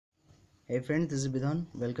Hey friends, this is Bidhan.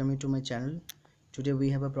 Welcome you to my channel. Today we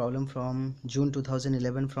have a problem from June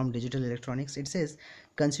 2011 from Digital Electronics. It says,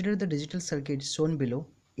 consider the digital circuit shown below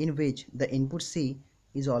in which the input C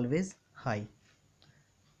is always high.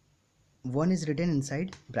 1 is written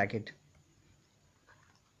inside bracket.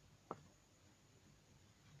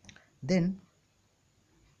 Then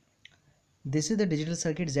this is the digital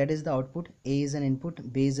circuit. Z is the output, A is an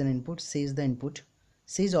input, B is an input, C is the input.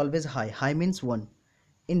 C is always high. High means 1.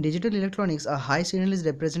 In digital electronics, a high signal is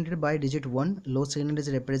represented by digit 1, low signal is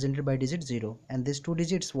represented by digit 0, and these two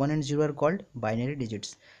digits 1 and 0 are called binary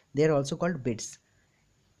digits. They are also called bits.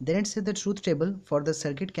 Then it says the truth table for the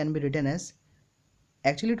circuit can be written as,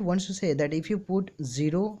 actually it wants to say that if you put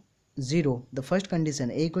 0, 0, the first condition,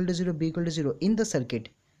 A equal to 0, B equal to 0 in the circuit,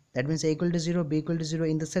 that means A equal to 0, B equal to 0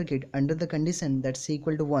 in the circuit under the condition that C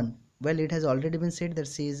equal to 1. Well, it has already been said that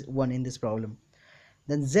C is 1 in this problem.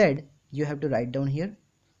 Then Z you have to write down here,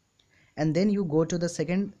 and then you go to the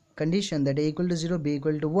second condition that A equal to 0, B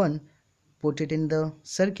equal to 1, put it in the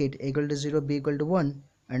circuit A equal to 0, B equal to 1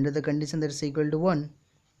 under the condition that C equal to 1.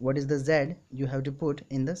 What is the Z you have to put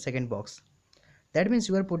in the second box. That means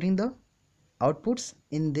you are putting the outputs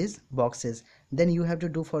in these boxes. Then you have to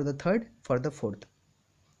do for the third, for the fourth,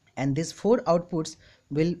 and these four outputs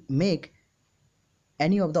will make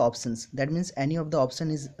any of the options. That means any of the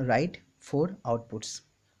option is right for outputs.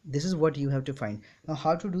 This is what you have to find. Now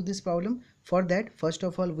how to do this problem? For that, first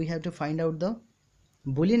of all we have to find out the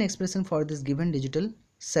Boolean expression for this given digital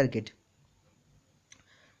circuit,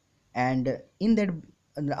 and in that,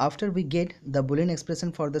 after we get the Boolean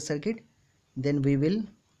expression for the circuit, then we will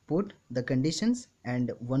put the conditions,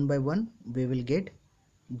 and one by one we will get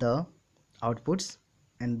the outputs,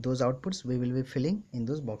 and those outputs we will be filling in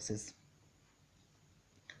those boxes.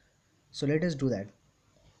 So let us do that.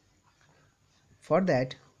 For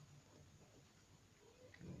that,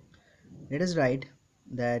 let us write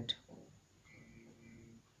that,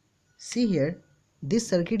 see here, this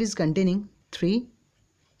circuit is containing three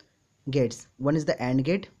gates. One is the AND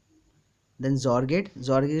gate, then XOR gate.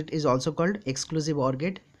 XOR gate is also called exclusive OR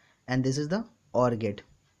gate, and this is the OR gate.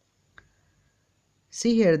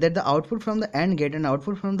 See here that the output from the AND gate and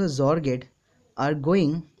output from the XOR gate are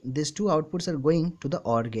going, these two outputs are going to the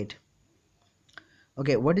OR gate.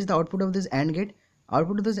 Okay, what is the output of this AND gate?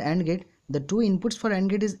 Output of this AND gate, the two inputs for AND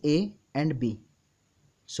gate is A and B.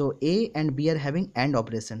 So A and B are having AND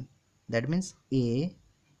operation. That means A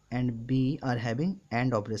and B are having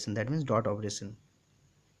AND operation. That means dot operation.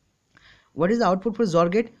 What is the output for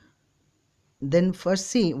XOR gate? Then first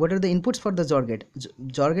see what are the inputs for the XOR gate.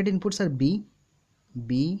 XOR gate inputs are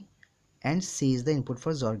B, and C is the input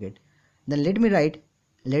for XOR gate. Then let me write,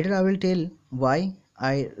 later I will tell why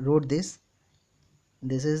I wrote this.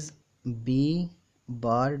 This is B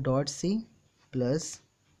bar dot C plus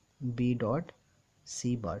B dot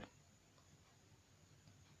C bar.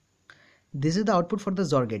 This is the output for the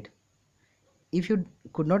XOR gate. If you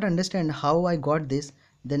could not understand how I got this,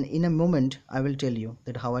 then in a moment I will tell you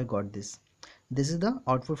that how I got this. This is the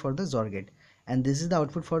output for the XOR gate, and this is the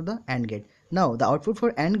output for the AND gate. Now the output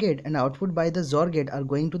for AND gate and output by the XOR gate are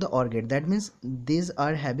going to the OR gate. That means these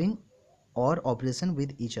are having OR operation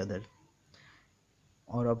with each other.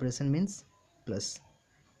 OR operation means plus,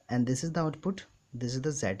 and this is the output, this is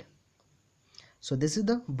the Z. So this is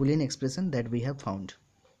the Boolean expression that we have found.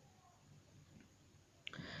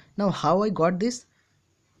 Now how I got this?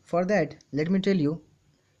 For that, let me tell you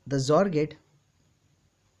the XOR gate.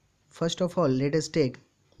 First of all, let us take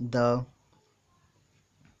the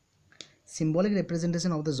symbolic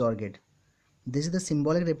representation of the XOR gate. This is the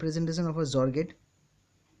symbolic representation of a XOR gate.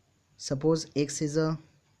 Suppose X is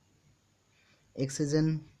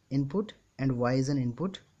an input and Y is an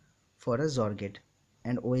input for a XOR gate,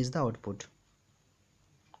 and O is the output.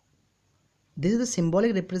 This is the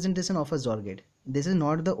symbolic representation of a XOR gate. This is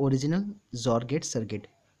not the original XOR gate circuit.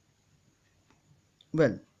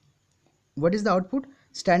 Well, what is the output?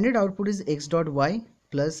 Standard output is X dot Y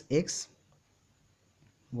plus X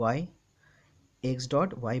Y, X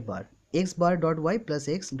dot Y bar, X bar dot Y plus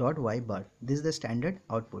X dot Y bar. This is the standard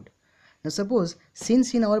output. Now suppose,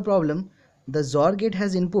 since in our problem the XOR gate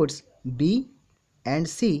has inputs B and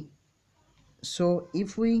C, so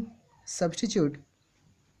if we substitute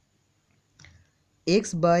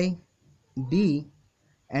X by B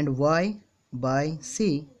and Y by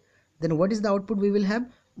C, then what is the output we will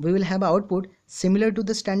have? We will have output similar to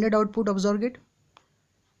the standard output of XOR gate.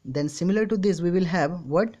 Then similar to this we will have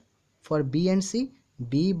what? For B and C,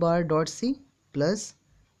 B bar dot C plus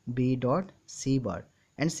B dot C bar.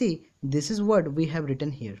 And see, this is what we have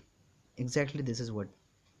written here. Exactly this is what.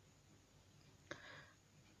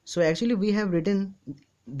 So actually we have written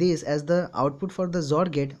this as the output for the XOR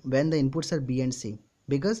gate when the inputs are B and C,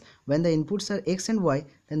 because when the inputs are X and Y,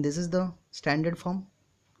 then this is the standard form,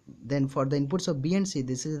 then for the inputs of B and C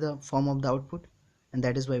this is the form of the output, and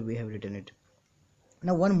that is why we have written it.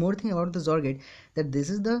 Now one more thing about the XOR gate, that this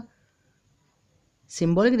is the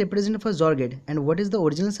symbolic representation for XOR gate. And what is the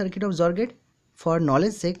original circuit of XOR gate? For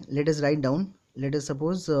knowledge sake, let us write down. Let us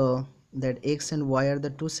suppose that X and Y are the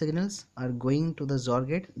two signals are going to the XOR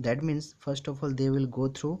gate. That means first of all they will go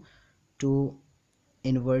through two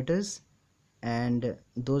inverters, and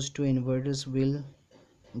those two inverters will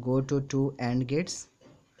go to two AND gates.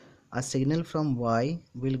 A signal from Y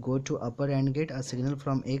will go to upper AND gate, a signal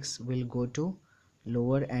from X will go to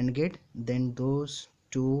lower AND gate, then those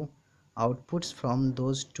two outputs from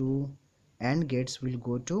those two AND gates will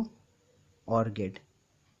go to OR gate.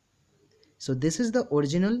 So this is the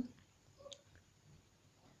original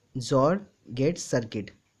XOR gate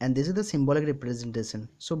circuit, and this is the symbolic representation.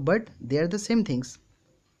 So but they are the same things.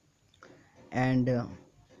 And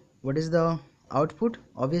what is the output?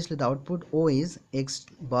 Obviously the output O is X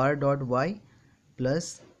bar dot Y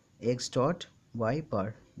plus X dot Y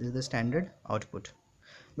bar. This is the standard output.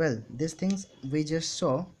 Well, these things we just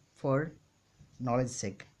saw for knowledge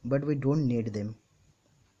sake, but we don't need them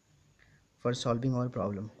for solving our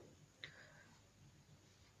problem.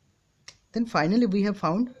 Then finally we have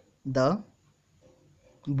found the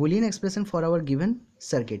Boolean expression for our given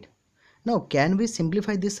circuit. Now can we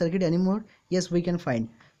simplify this circuit anymore? Yes, we can find,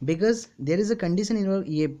 because there is a condition in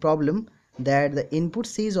our problem that the input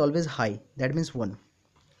C is always high, that means 1.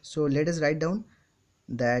 So let us write down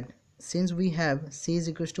that since we have C is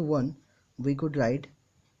equals to 1, we could write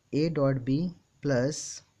A dot B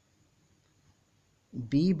plus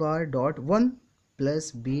B bar dot 1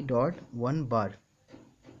 plus B dot 1 bar,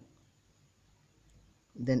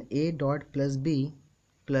 then A dot plus B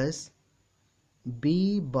plus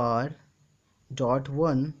B bar dot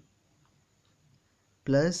 1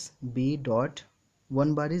 plus B dot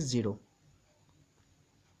 1 bar is 0.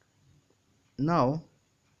 Now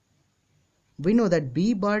we know that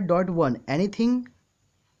B bar dot 1, anything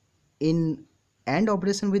in AND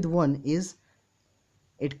operation with 1 is,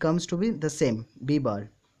 it comes to be the same, B bar,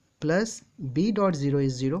 plus B dot 0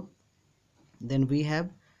 is 0, then we have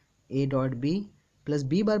A dot B plus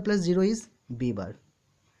B bar plus 0 is B bar,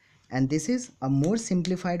 and this is a more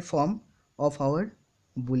simplified form of our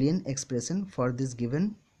Boolean expression for this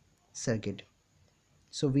given circuit.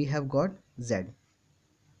 So we have got Z.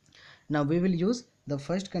 Now we will use the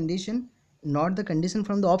first condition, not the condition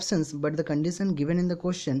from the options but the condition given in the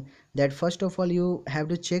question, that first of all you have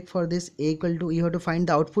to check for this A equal to, you have to find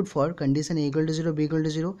the output for condition A equal to 0, B equal to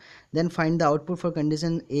 0, then find the output for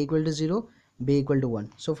condition A equal to 0, B equal to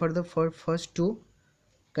 1. So for the first two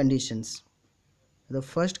conditions, the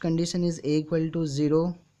first condition is A equal to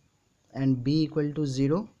 0 and B equal to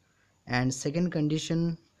 0, and second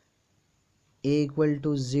condition A equal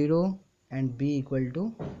to 0 and B equal to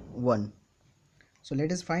 1. So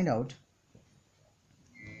let us find out.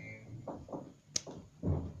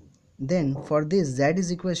 Then for this Z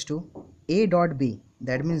is equals to A dot B,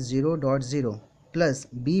 that means 0 dot 0, plus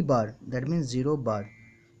B bar, that means 0 bar.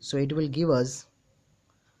 So it will give us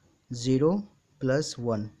 0 plus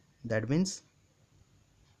 1, that means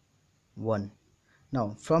 1.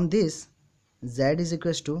 Now from this Z is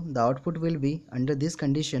equals to, the output will be under this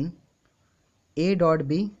condition A dot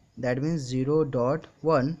B, that means 0 dot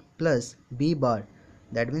 1 plus B bar,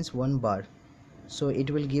 that means 1 bar. So it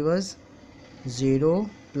will give us 0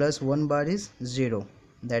 plus 1 bar is 0,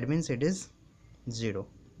 that means it is 0.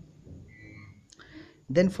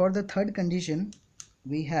 Then for the third condition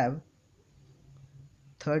we have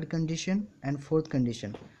third condition and fourth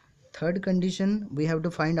condition. Third condition we have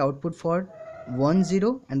to find output for 1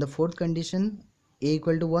 0, and the fourth condition A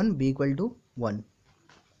equal to 1, B equal to 1.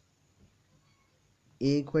 A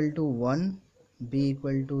equal to 1, B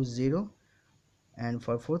equal to 0, and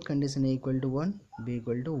for fourth condition A equal to 1, B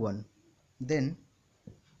equal to 1. Then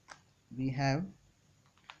we have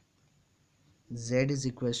Z is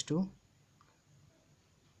equals to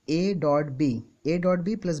A dot B, A dot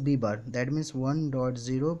B plus B bar, that means 1 dot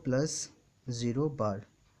 0 plus 0 bar,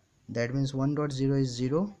 that means 1 dot 0 is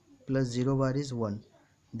 0 plus 0 bar is 1,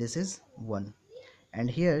 this is 1. And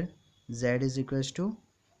here Z is equals to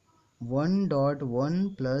 1 dot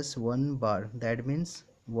 1 plus 1 bar, that means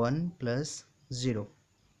 1 plus 0,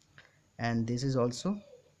 and this is also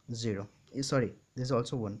 0, sorry, this is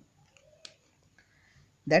also 1.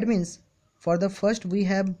 That means for the first we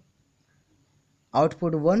have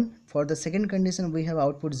output 1, for the second condition we have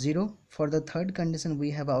output 0, for the third condition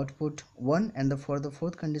we have output 1, and for the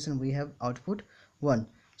fourth condition we have output 1.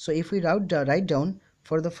 So if we write down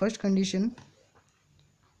For the first condition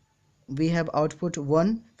we have output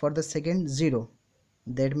 1, for the second 0,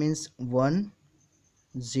 that means 1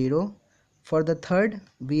 0. For the third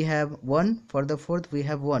we have 1, for the fourth we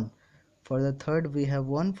have 1, for the third we have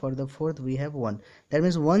 1, for the fourth we have 1, that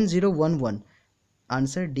means 1 0 1 1.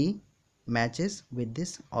 Answer D matches with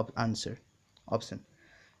this option.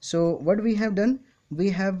 So what we have done, we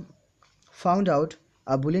have found out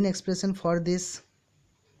a Boolean expression for this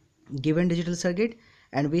given digital circuit,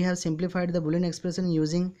 and we have simplified the Boolean expression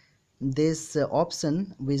using this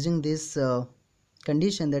option, using this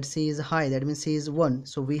condition that C is high, that means C is 1.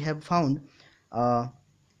 So we have found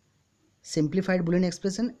simplified Boolean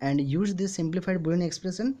expression and use this simplified Boolean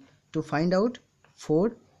expression to find out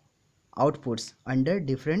 4 outputs under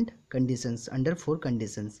different conditions, under 4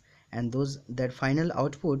 conditions, and that final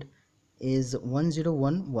output is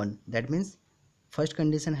 1011. That means first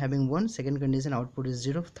condition having 1, second condition output is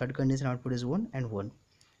 0, third condition output is 1 and 1,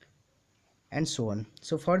 and so on.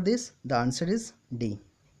 So for this the answer is D.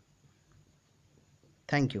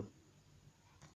 Thank you.